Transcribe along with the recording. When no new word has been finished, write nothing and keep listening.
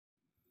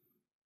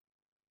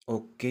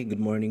Okay,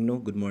 good morning,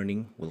 no? Good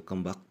morning.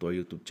 Welcome back to our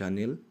YouTube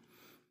channel,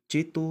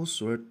 Chito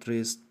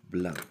Swertres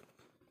Vlog.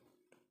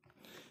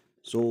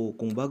 So,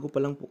 kung bago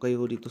pa lang po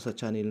kayo dito sa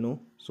channel, no?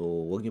 So,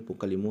 huwag niyo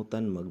po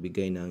kalimutan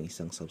magbigay ng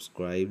isang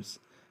subscribes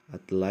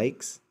at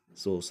likes.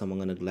 So, sa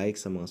mga nag-like,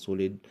 sa mga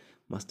solid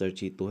Master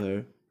Chito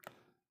here,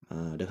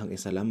 daghang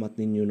salamat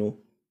ninyo, no?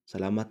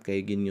 Salamat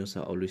kay ginyo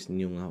sa always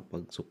ninyo nga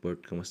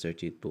pag-support ka Master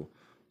Chito.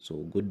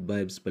 So, good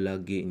vibes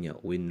palagi niya,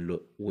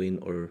 win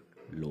or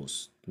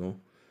loss,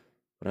 no?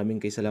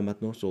 Maraming kay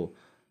salamat, no. So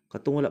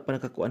katong wala pa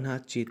nakakuan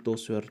ha, Chito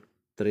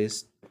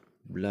Swertres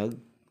Vlog,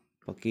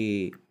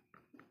 paki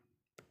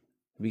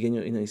bigyan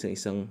nyo ng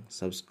isang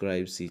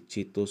subscribe si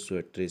Chito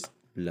Swertres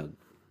Vlog.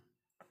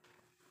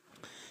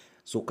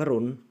 So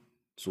karon,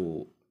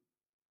 so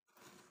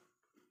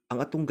ang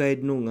atong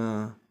guide no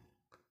nga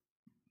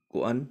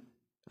kuan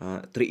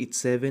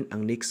 387,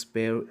 ang next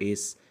pair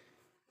is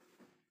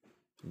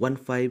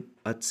 15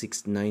 at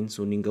 69.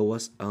 So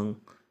ninggawas ang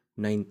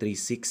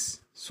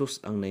 936.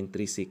 Sus ang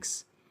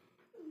 936.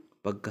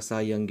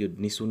 Pagkasayang yun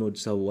nisunod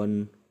sa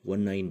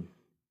 119.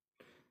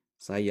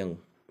 Sayang.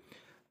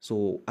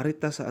 So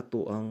arita sa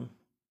ato ang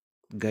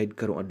guide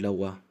karong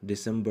adlaw,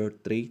 December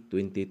 3,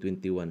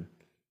 2021.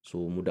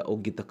 So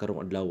mudaog kita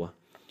karong adlaw.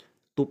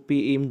 2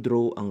 p.m.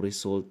 draw, ang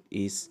result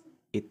is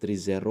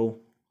 830.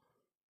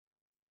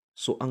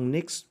 So ang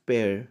next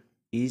pair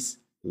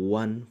is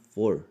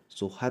 1-4.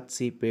 So hot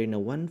si pair na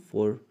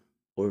 1-4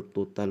 or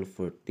total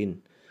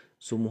 14.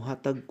 So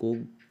muhatag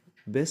kog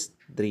best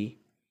 3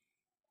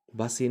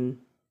 basin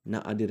na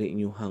adire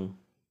inyuhang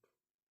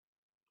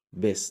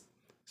best.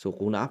 So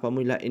kung naa pa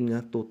mo lain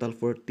nga total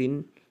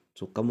 14,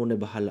 so kamo na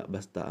bahala,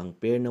 basta ang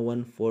pair na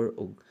 1-4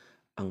 o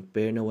ang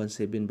pair na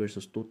 1-7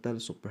 versus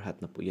total, super hot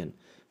na po yan.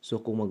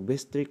 So kung mag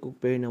best 3 kung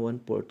pair na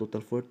 1-4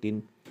 total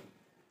 14,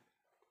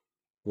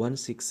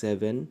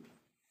 167,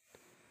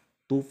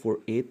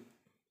 248,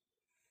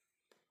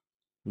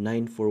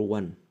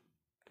 941.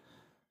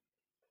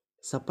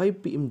 Sa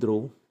 5 p.m.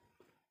 draw,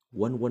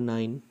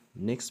 119,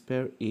 next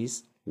pair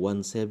is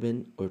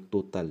 17 or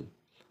total.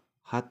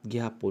 Hot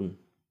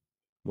gihapon.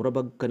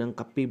 Murabag ka ng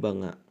kape ba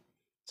nga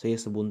saya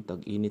sa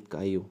buntag, init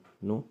kaayo,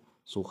 no?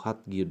 So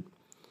hot gyud.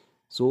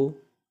 So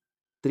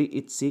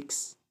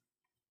 386,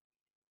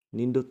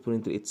 nindot po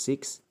ng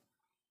 386,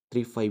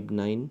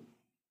 359,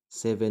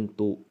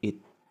 728.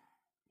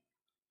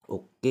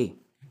 Okay.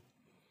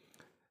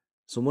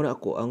 So muna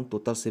ako ang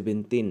total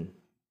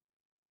 17.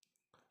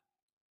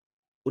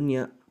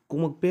 Unya,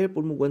 kung mag-pair po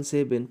mo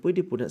 17,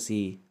 pwede po na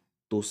si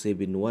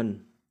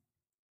 271.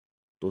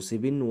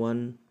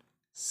 271,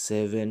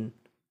 7,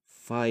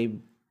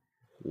 5,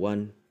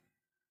 1.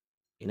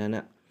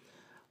 Inana.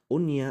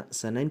 Unya,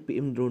 sa 9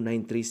 p.m. draw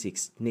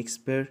 936,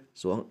 next pair.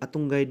 So ang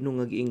atong guide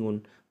nung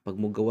nagiingon, pag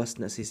mo gawas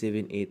na si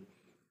 78,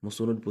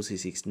 musunod po si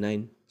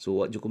 69.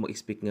 So wa jud ko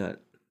mag-expect nga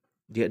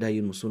diya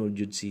dayon musunod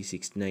jud si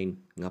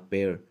 69 nga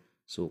pair.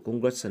 So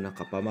congrats sa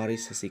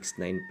nakapamari sa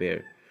 69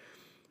 pair.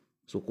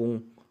 So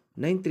kung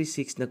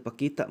 936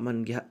 nagpakita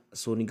man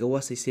so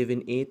nigawas si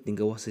 78,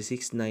 nigawas si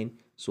 69,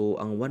 so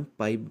ang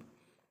 15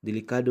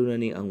 delikado na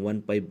ni ang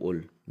 15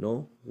 all,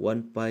 no?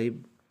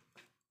 15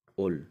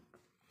 all.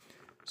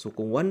 So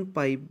kung 15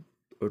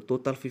 or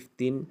total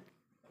 15,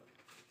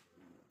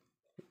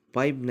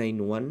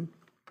 591,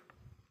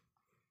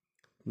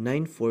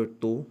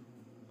 942,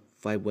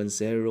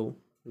 510,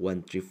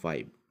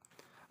 135.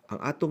 Ang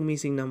atong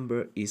missing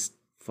number is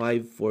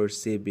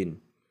 547,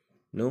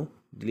 no?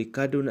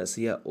 Delikado na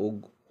siya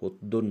og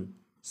hotdon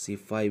si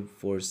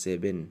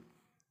 547,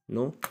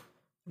 no?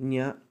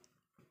 Nya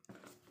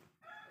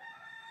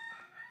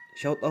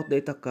shout out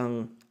data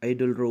kang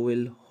Idol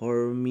Roel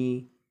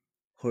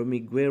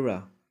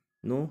Hormiguera,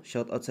 no?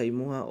 Shout out sa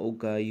imuha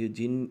og ka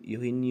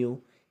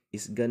Eugenio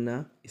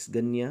Isganya.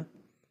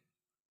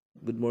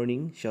 Good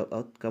morning. Shout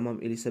out ka Ma'am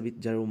Elizabeth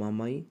Jaro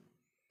Mamay.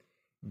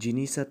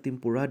 Jinisa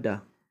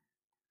Temporada.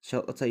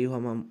 Shout out sa iyo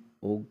ha Ma'am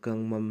og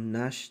kang Ma'am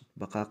Nash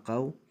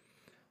Bakakaw.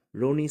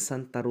 Ronnie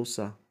Santa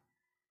Rosa.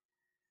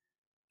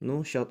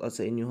 No, shout out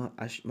sa inyo ha,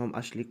 Ma'am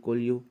Ashley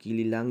Colio,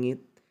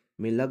 Kililangit,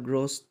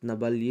 Milagros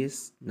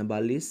Nabalis,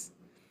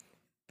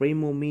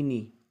 Primo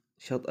Mini,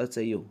 shout out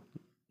sa iyo.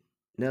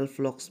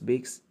 Nelflox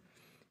Bakes,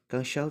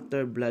 kang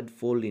Shelter Blood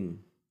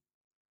Fallen,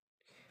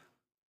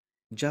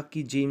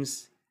 Jackie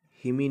James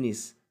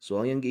Jimenez. So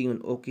ang yang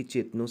giingon, okay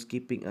cheat, no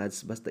skipping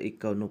ads, basta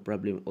ikaw, no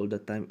problem, all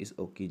the time is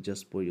okay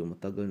just for you.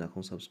 Matagal na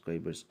akong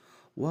subscribers.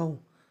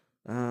 Wow,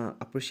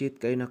 appreciate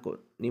kayo na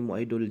ko nimo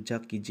idol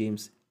Jackie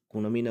James.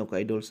 Kung naminaw ka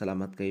idol,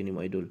 salamat kayo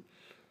nimo idol.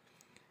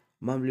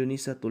 Ma'am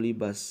Leonisa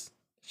Tulibas,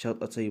 shout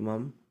out sa iyo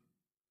ma'am.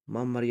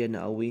 Ma'am Maria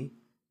Naawi,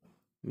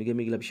 mig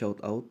love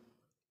shout out.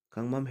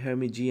 Kang Ma'am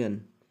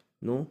Hermigian,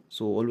 no?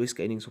 So always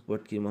kaining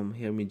support kay Ma'am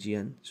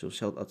Hermigian. So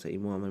shout out sa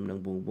imo ma'am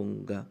ng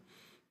bungbongga.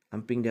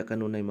 Amping dia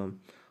kanunay ma'am.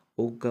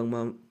 O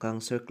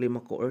kang Sir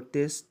Climaco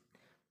Ortiz,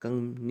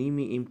 kang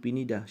Nimi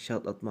Impinida,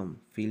 shout out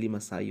ma'am. Philly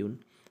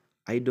Masayon,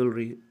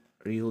 Idol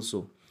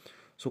Rioso.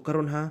 So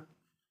karon ha,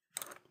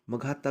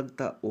 maghatag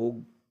ta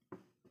og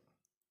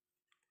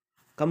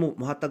kamo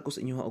mahatag ko sa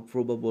inyo og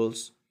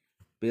probables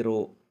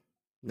Pero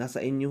nasa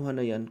inyo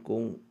na yan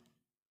kung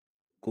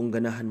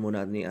ganahan mo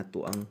na ni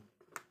ato ang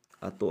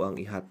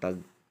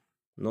ihatag,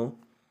 no?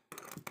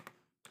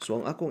 So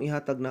ang akong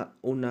ihatag na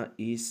una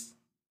is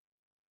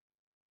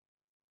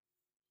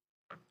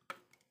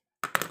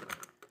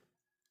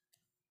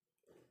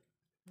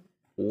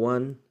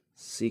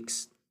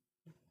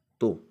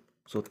 162.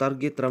 So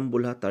target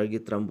rumble ha,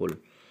 target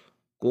rumble.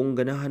 Kung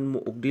ganahan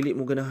mo og dili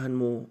mo ganahan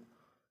mo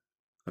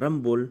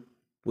rumble,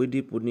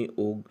 pwede po ni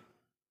og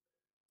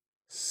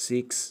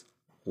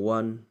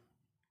 612.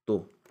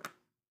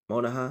 Mao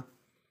na ha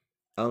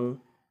ang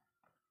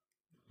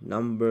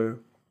number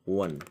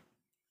 1.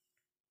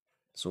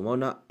 So mao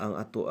na ang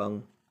ato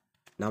ang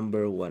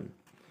number 1.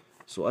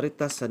 So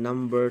arita sa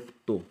number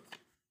 2.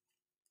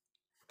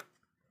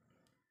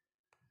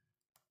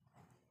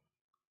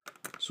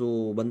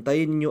 So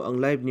bantayin nyo ang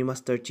live ni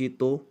Master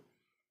Chito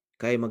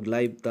kay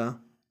mag-live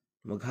ta,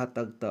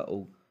 maghatag ta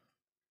og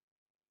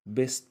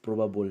best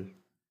probable.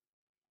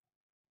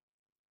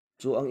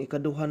 So ang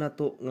ikaduha na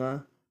to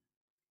nga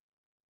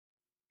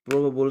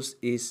probables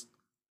is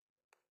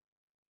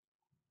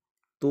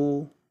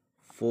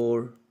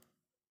 248.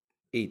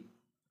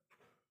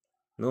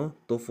 No?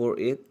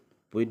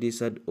 248 pwede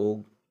sad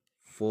og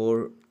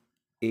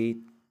 482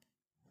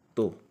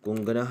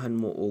 kung ganahan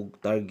mo og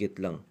target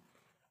lang,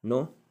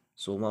 no?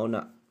 So mao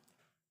na.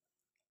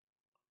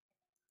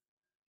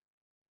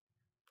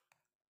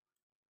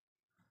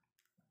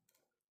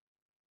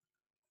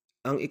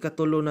 Ang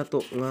ikatulo na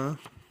to nga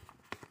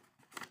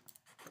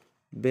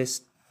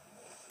best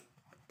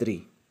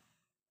 3.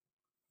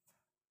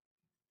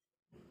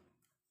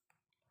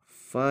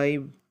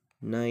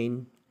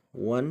 591.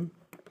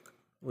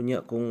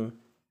 Unya kung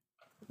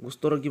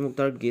gusto ra gyud mo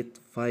target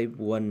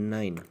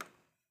 519.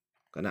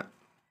 Kana,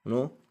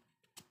 no?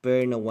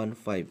 Pair na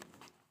 15.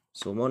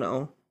 So mao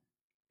na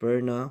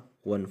pair na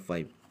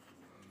 15.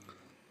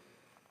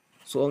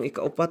 So ang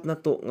ikaupat na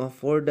to nga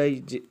 4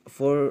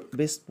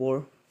 best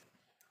 4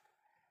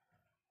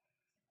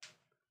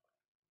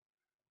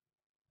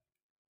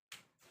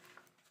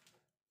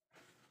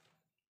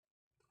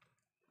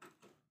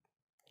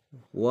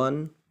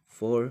 1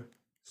 4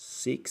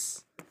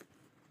 6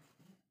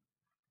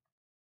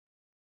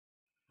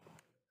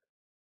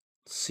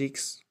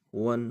 614.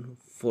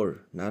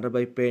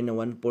 Narabay pair na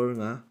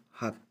 14 nga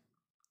hot,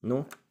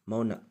 no?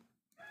 Mao na.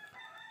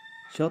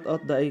 Shout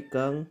out daay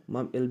kang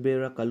Ma'am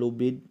Elvira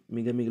Kalubid.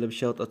 Miga love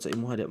shout out sa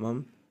imuha da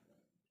ma'am.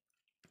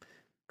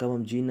 Ka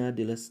Ma'am Gina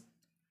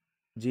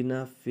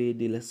Fe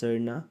de la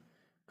Serna,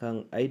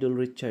 kang Idol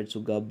Richard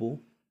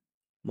Sugabo,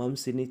 Ma'am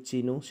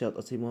Sinichino, shout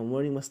out sa imuha.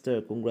 Morning Master,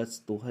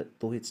 congrats to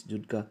hits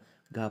jud ka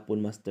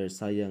gahapon Master,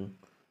 sayang.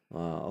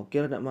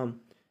 Okay ra na ma'am.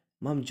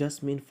 Ma'am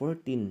Jasmine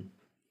 14.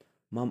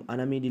 Ma'am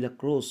Anami de la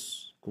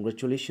Cruz,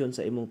 congratulations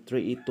sa imong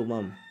 382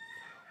 ma'am.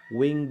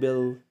 Wing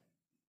Bell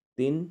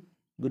 10.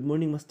 Good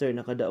morning Master,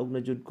 nakadaog na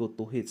jud ko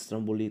 2 hits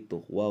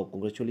trambolito. Wow,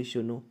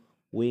 congratulations no.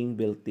 Wing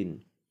Bell 10.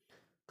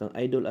 Kang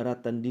Idol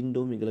Aratan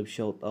Dindo, migalab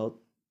shout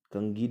out.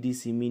 Kang Gidi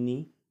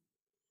Simini,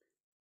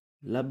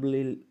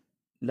 Lovelyn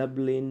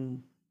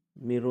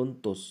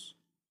Mirontos,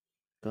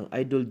 kang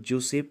Idol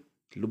Joseph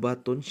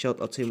Lubaton, shout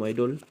out sa imo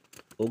idol,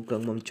 o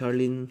kang Ma'am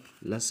Charlene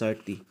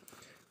Lasarti.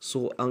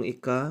 So ang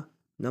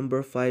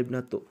number 5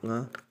 na to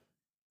nga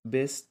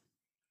best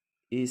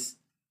is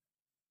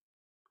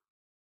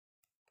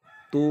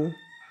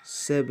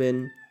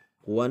 271.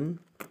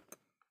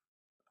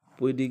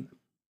 Pwede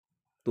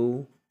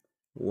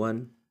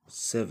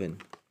 217.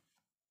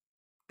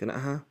 Kana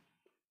ha?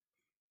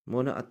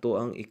 Muna ato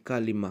ang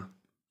ika-5.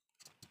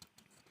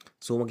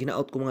 So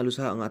maghinaot ko mga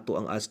lusa ang ato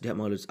ang as diha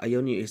mga lods. Ayaw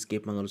niyo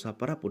escape mga lusa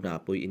para po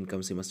na apoy income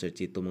si Master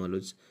Chito mga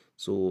lods.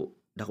 So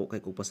dako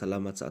kay ko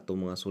pasalamat sa ato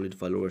mga solid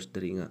followers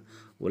diri nga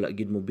wala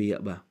gid mo biya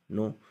ba,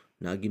 no?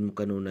 Naagin mo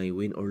kanunay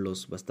win or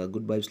loss basta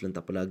good vibes lang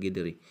ta palagi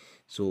diri.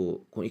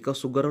 So kung ikaw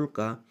sugarol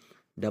ka,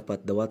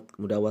 dapat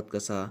mudawat ka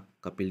sa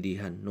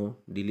kapildihan,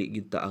 no? Dili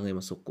gid ta angay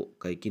masuko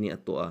kay kini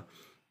ato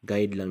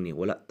guide lang ni.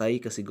 Wala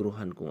tay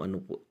kasiguruhan kung ano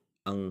po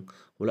ang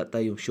wala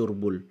tayong sure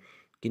ball.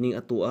 Kining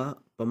ato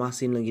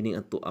pamasin lang gining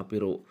ato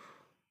pero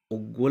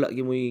og wala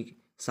gyud moy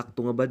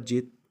sakto nga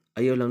budget,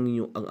 ayaw lang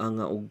ninyo ang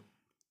anga og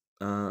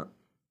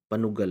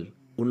panugal.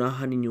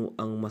 Unahan ninyo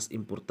ang mas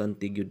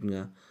importante gyud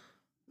nga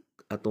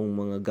atong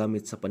mga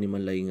gamit sa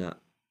panimalay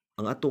nga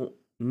ang atong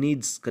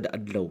needs kada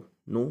adlaw,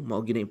 no?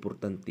 Mao gyud na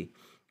importante.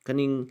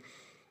 Kaning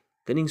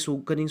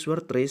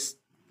Swertres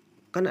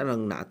kana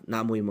lang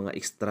naamoy mga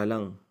extra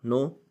lang,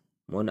 no?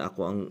 Mao na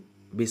ako ang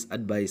best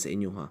advice sa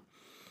inyo ha.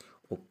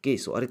 Okay,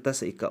 so arita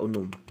sa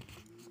ika-6.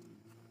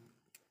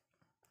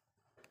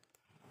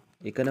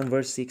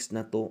 Number 6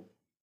 na to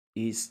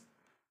is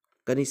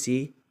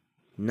kanisi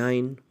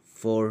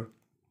 948.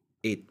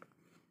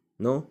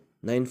 No?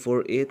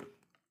 948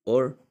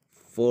 or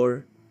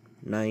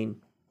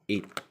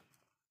 498.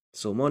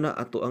 So mo na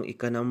ato ang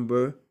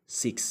number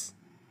 6.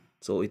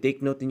 So i-take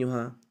note niyo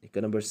ha,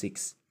 number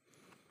 6.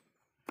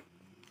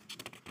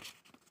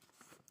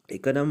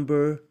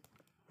 Number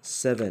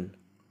 7.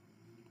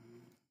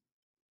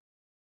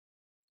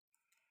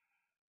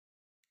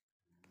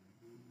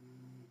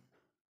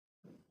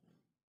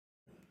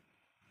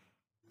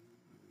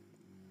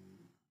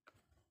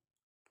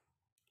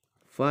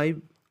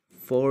 5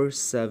 4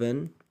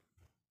 7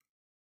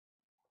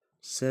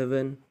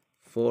 7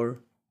 4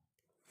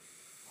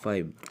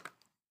 5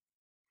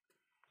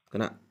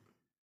 kana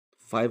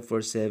 5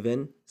 4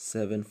 7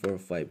 7 4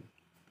 5.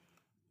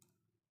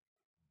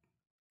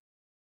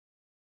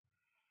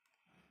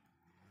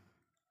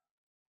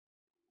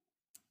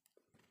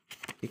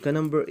 Ika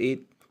number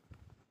 8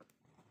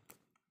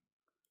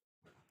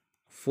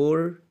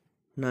 4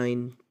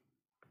 9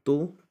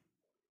 2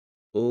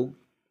 og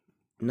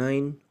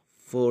 9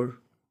 4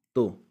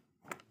 2.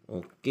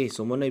 Okay,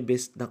 so mo na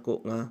best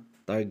nako nga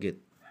target,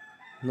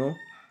 no?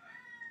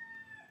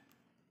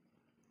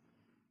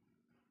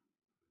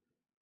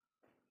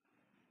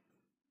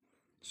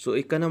 So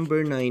ika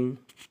number 9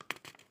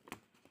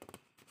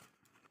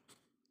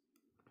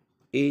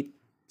 8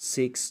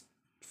 6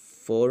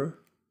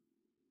 4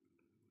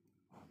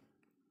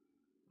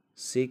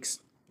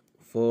 6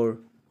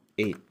 4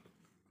 8.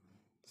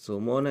 So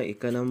mo na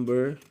ika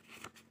number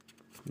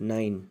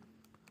 9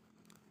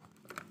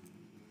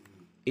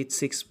 8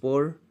 6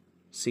 4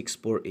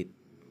 6 4 8.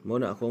 Mo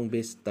na akong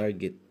best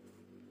target,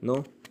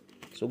 no?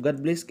 So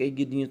God bless kay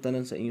gid ninyo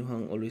tanan sa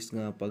inyong always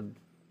nga pag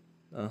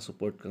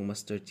support kang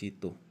Master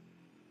Chito.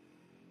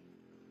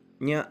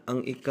 Nya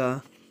ang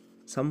ika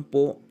 10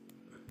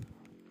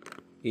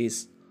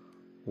 is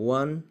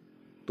 1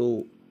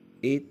 2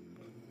 8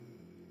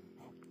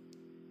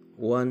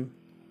 1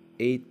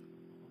 8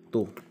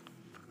 2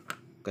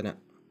 kana.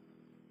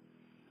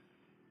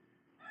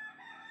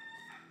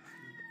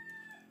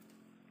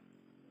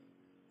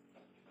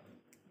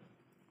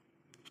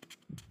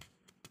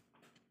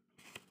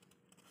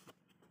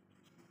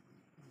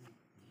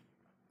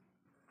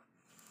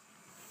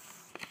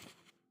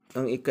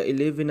 Ang ika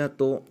 11 na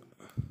to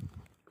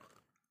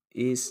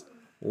is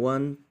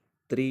 1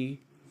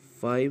 3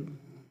 5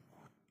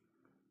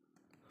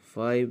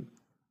 5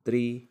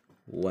 3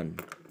 1.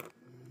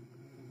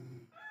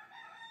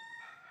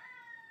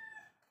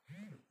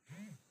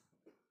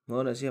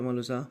 Mao na siya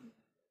malusa.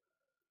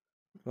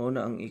 Mao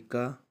na ang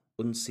ika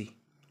 11.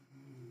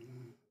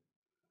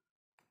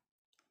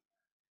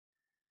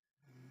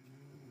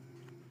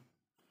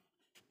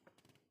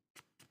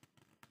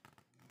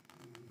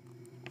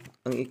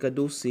 Ang ika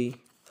 12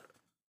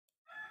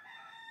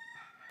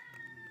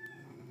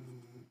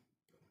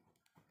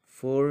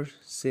 4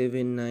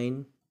 7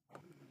 9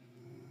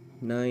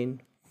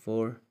 9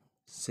 4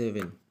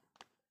 7.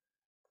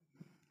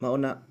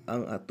 Mauna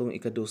ang atong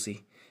ika 12.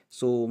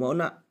 So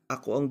mauna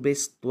ako ang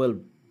best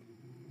 12.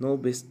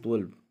 No, best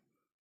 12.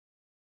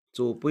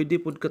 So pwede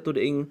pud ka to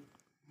daing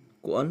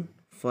kuan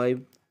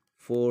 5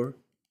 4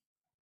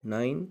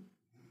 9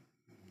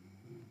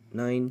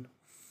 9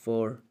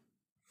 4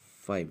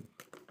 5.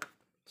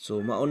 So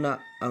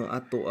mauna ang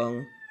ato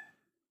ang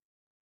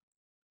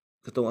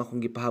katong akong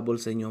gipahabol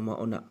sa inyo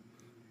mauna,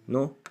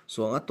 no?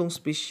 So ang atong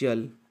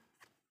special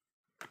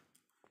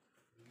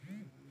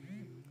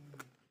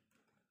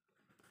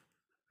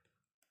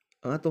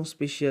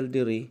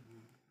diri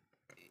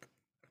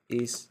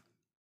is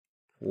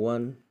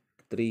 1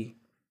 3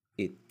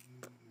 8.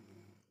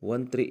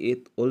 1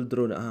 3 8 all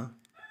draw na ha.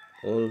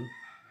 All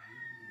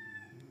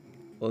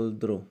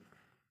draw.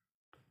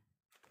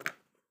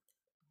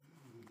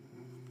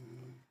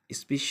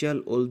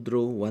 Special all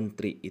draw 1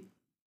 3 8.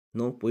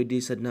 No, pwede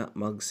sad na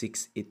mag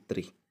 6 8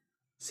 3.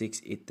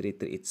 6 8 3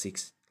 3 8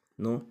 6,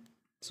 no?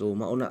 So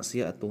mauna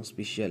siya atong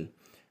special.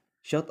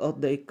 Shout out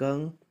dai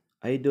kang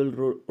Idol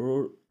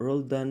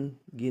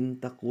Roldan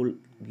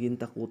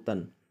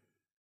Gintakutan.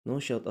 No,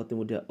 shout out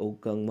mo dia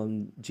og kang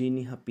Ma'am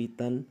Jenny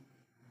Hapitan,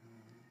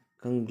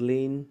 kang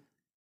Glenn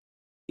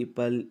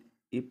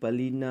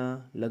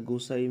Ipalina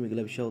Lagusay, may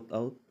love shout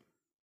out.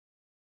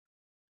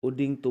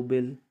 Uding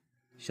Tubel,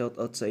 shout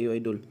out sa iyo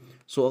idol.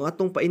 So ang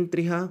atong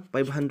pa-entry ha,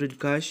 500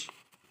 cash.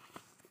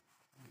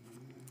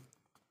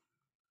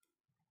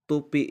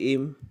 2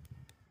 PM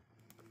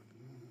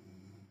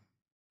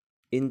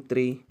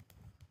entry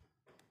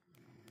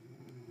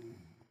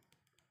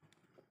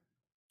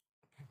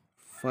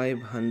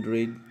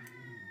 500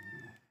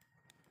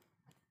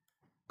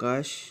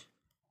 cash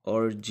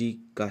or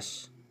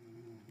GCash.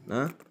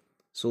 Na?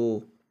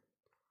 So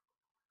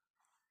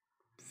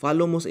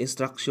follow mo sa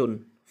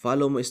instruction.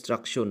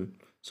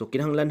 So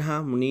kinahanglan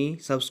ha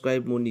ni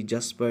subscribe mo ni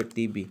Jasper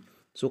TV.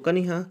 So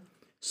kaniha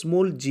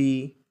small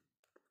G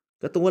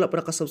katong wala pa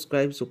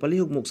naka-subscribe, so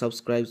palihog mo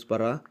subscribe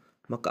para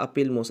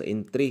maka-appeal mo sa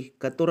entry.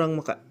 Katurang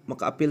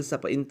maka-appeal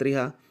sa pa-entry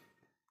ha.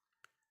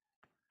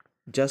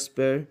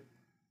 Jasper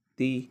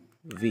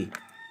TV.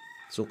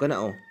 So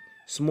kana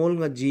small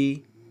nga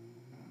G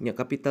nya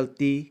capital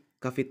T,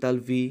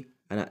 capital V,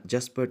 ana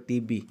Jasper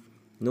TV,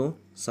 no?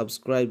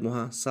 Subscribe mo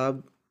ha.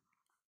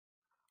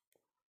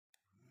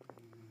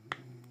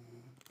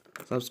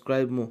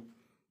 Subscribe mo.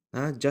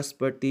 Ha,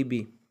 Jasper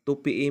TV. 2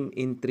 PM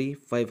entry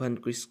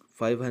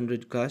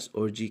 500 cash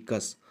or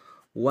GCash.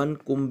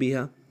 1 kumbi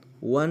ha.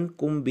 1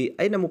 kumbi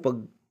ay namo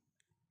pag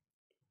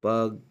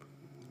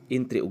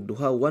entry og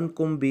duha. 1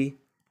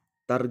 kumbi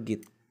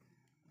target.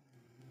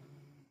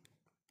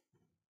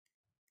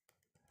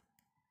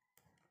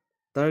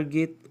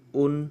 Target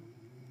on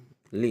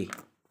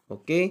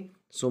Okay?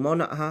 So mao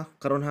na ha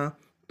karon ha.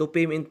 2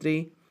 payment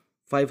entry,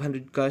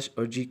 500 cash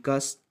or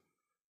GCash,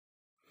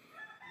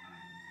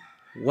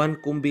 1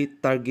 combi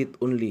target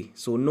only.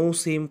 So no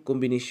same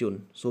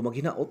combination. So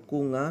maghinaot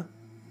ko nga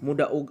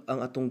mudaog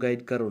ang atong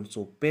guide karon.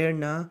 So pair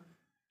na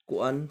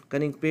kuan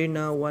kaning pair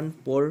na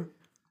 1-4,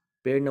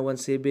 pair na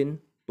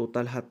 1-7,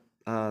 total hot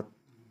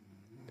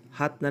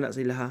na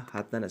sila ha,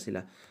 hot na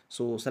sila.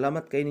 So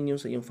salamat kay ninyo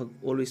sa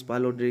inyong always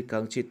follow diri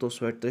kang Chito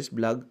Swertres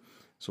vlog.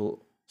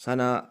 So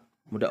sana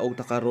mudaog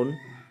ta karon,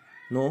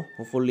 no,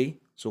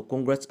 hopefully. So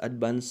congrats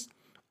advance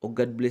o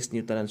God bless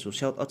niyo tanan. So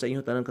shout out sa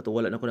inyo tanan kato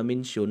wala na ko na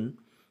mention.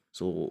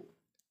 So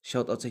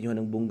shout out sa inyo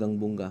ng bunggang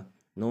bungga,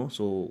 no.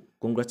 So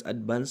congrats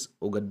advance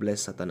o God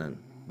bless sa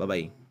tanan. Bye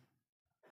bye.